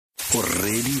o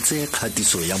reditse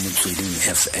kgatiso ya Motsweding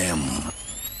FM.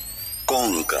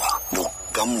 Konka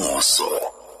bokamoso.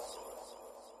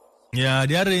 Ya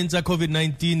di re ntsa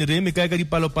COVID-19 re me ka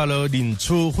dipalopalo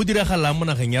dintsho go diragala mo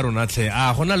nageng ya rona tlhe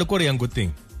a gona le gore yang go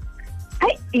teng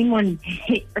ai imon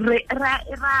re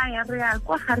ya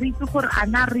kwa garitse gore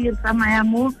ana re tsamaya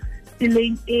mo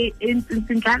tseleng e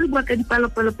ntseng ka re bua ka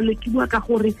dipalopalo pele ke bua ka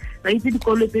gore ba itse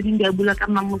dikolo tse ding di a bula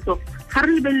ka mamoso ga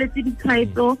re lebeletse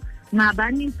ditshwaetso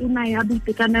maabane tona ya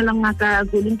boitekanelo ngaka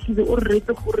Golinkize o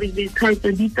retse gore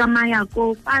ditshwaetso di tsamaya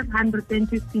ko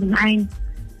 559,000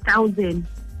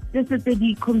 tse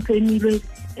di confirmilwe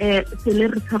se le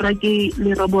re tshwara ke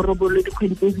leroborobo le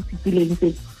dikgwedi tse di fetileng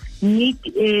tse mme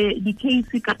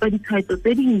di-case kapa ditshwaetso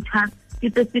tse dintšha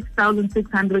ke tse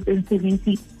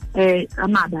 6,670 ka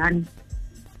maabane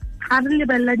ga re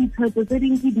lebelela ditshwaetso tse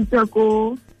dintsi di tswa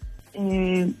ko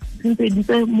sentse di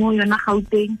tswa mo yona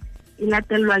Gauteng e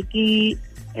latelwa ke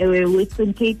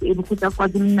Western Cape e be go tsa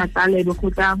KwaZulu-Natal e be go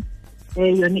tsa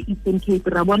yone Eastern Cape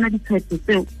ra bona ditshwaetso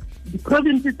tseo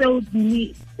di-province tseo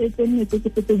di tsene tse ke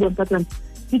tse buang ka tsone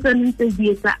di tsone tse di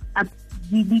etsa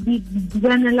di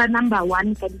ganela number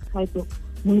 1 ka ditshwaetso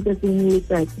mo letsatsing le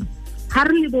letsatsi ga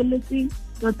re lebeletse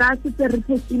tota se re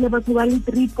tshetsile batho ba le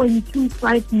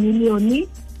 3.25 milione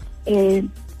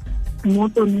mo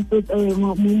tsone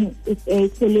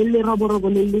se le leroborobo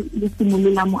le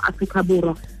simolola mo Afrika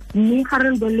Borwa mme ga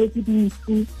re lebeletse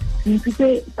dintsi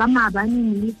tse ka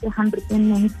maabane le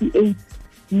 198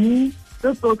 mme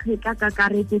tsotlhe ka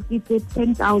kakaretse ke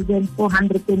 10,408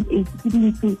 ke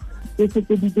dintsi tse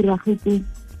di diragetse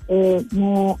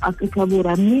mo Afrika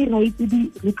Borwa mme ra itse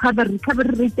di recovery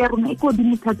rate ya rona e ko di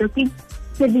mothatsa ke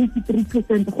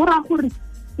 73%. Go ra gore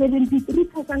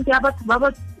 73% ya batho ba ba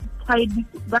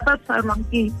tshwaelwang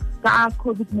ke ka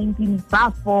COVID-19 ba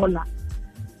fola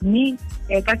mme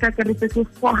ka kakaretse ke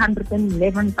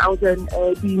 411,000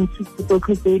 dintsi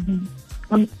tsotlhe tse di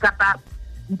kapa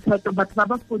ditshwaetso batho ba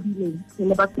ba fodileng se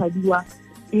le ba tshwadiwa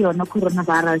ke yona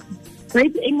coronavirus.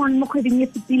 Right emon mo kgweding e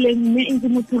fetileng mme e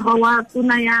mothego wa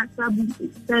tona ya tsa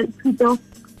thuto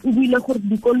o buile gore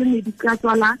dikolo ne di tla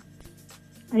tswala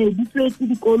di tswetse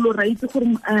dikolo ra itse gore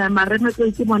maremetso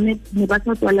ke bone ne ba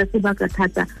tla tswala sebaka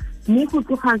thata mme go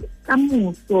tloga ka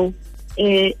moso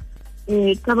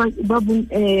ka ba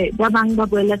bang ba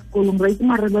boela sekolong ra itse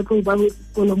maremetso ba boela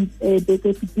sekolong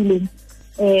beke fetileng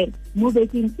mo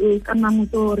bekeng ka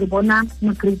mamoso re bona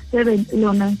mo grade 7 e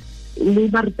lona le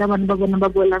barutabana ba bona ba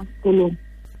boelang sekolong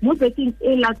mo bekeng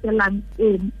e latelang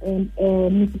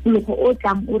motsikologo o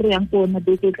tlang o re yang ko ona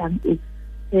beke tlang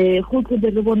go tle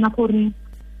re bona gore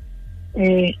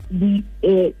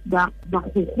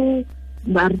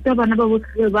barutabana ba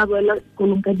botlhe ba boela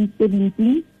sekolong ka di-17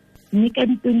 mme ka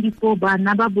di-24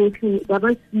 bana ba botlhe ba ba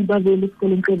boele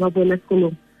sekolong ke ba boela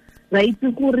sekolong ra itse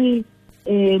gore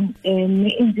mme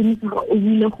engineer o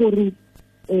bile gore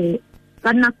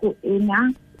ka nako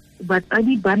ena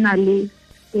batsadi ba na le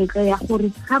teka ya gore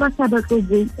ga ba sa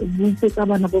batle buisetsa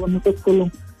bana ba bone ko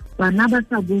sekolong bana ba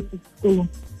sa buise sekolong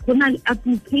go na le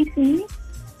application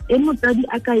e motsadi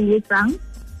a ka etsang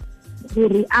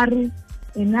gore a re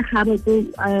ena ga batse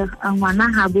ngwana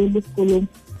ga boele sekolong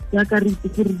ya ka re itse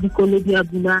gore dikolo di a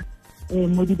bula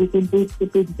mo dibekeng tse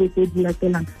di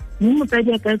latelang mme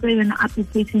motsadi a ka etsa yona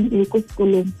application e ko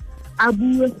sekolong a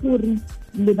bue gore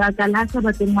lebaka la sa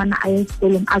batle ngwana a ye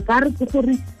sekolong a ka re ke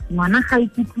gore ngwana ga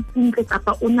ikutlwe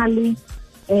kapa o na le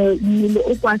mmele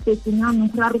o kwa setseng ya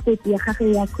gore a re kotsi ya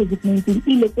gage ya COVID-19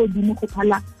 ile ko dimo go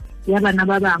phala ya bana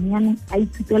ba bangwe yana a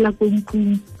ithutela ko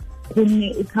ntlong gonne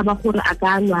e tshaba gore a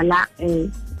ka lwala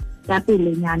ka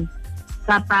pelenyana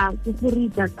kapa ke gore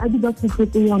batsadi ba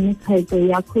tsogetse yone tshwaetso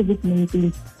ya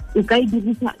COVID-19 e ka e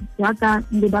dirisa jaaka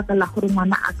lebaka la gore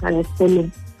ngwana a ka ya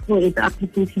sekolong go etsa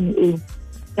application eo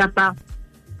kapa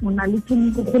mona le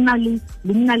tshwanetse go na le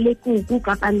nna le koko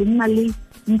kapa le nna le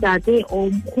ntate o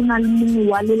go na le mongwe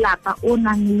wa lelapa o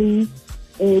nang le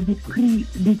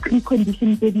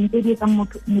di-condition tse dingwe tse di etsang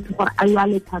motho gore a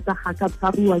lwale thata ga ka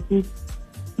tshwariwa ke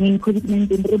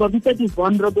COVID-19 re ba bitsa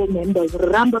di-vulnerable members re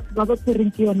rang batho ba ba tshwereng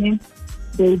ke yone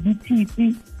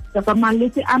diabetes kapa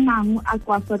malwetse a mangwe a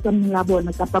koafatsa mmele a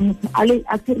bona kapa motho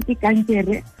a tshwere ke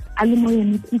kankere a le mo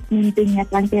yone treatmenteng ya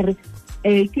kankere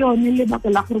ke yone lebaka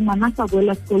la gore ngwana sa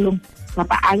boela sekolong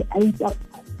kapa a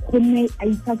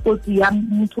isa kotsi ya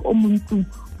motho o montsho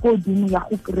ko dimo ya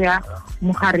go kry-a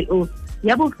mogare o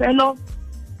ya bofelo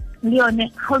le yone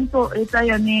kgonto e tsa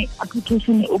yone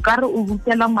application o ka re o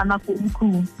rutela ngwana ko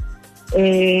ntlong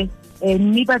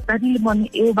mme batsadi le bone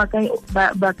eo ba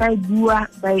ka bua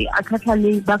ba akhatlha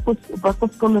le ba ko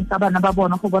sekolong tsa bana ba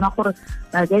bona go bona gore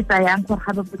ba ka etsa yang gore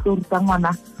ga ba tlo ruta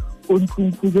ngwana ko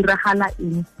ntlong go diragala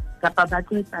eng kapa ba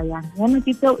tloetsa yang yana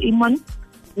ke tseo imon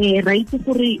ra itse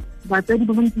gore batsadi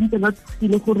ba bantsi ba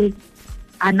tsile gore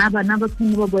ana bana ba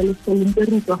tsene ba boele sekolong tse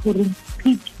rutwa gore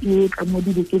peak e ka mo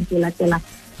dibekeng tse latelang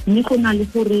mme go na le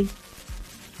gore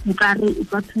o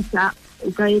ka thusa o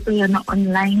ka etsa yana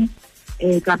online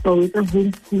kapa o etsa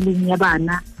homeschooling ya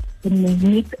bana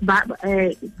mme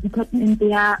department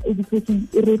ya education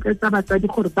e rotletsa batsadi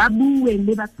gore ba bue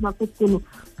le batho ba ko sekolo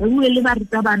ba bue le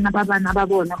barutabana ba bana ba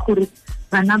bona gore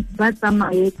bana ba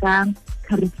tsamaye ka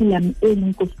curriculum e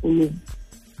leng ko sekolong.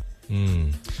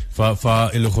 Fa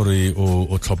e le gore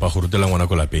o tlhopha go rutela ngwana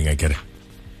ko lapeng a kere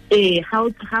ga o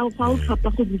tlhopha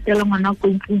go rutela ngwana ko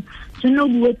ntlong seno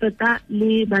bue tota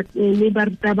le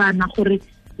barutabana gore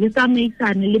le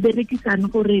tsamaisane le berekisane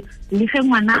gore le ge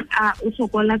ngwana o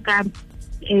sokola ka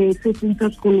se seng sa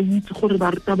sekolo itse gore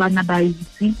barutabana ba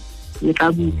itse le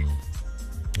ka bua.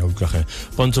 Okay.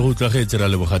 Pontsho go tlagetse ra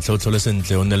lebogatlhe o tlhole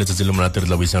sentle o nne letsatsi le monate re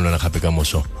tla buisana lona gape ka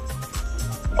moso.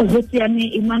 Go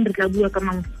siame Iman re tla bua ka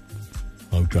mang.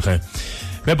 Okay.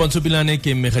 Me Pontsho Pilane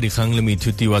ke mmega dikgang le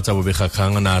moithuti wa tsa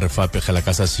bobegakgang na re fa pegela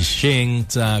ka sa sešeng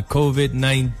tsa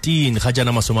COVID-19 ga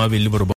jana 20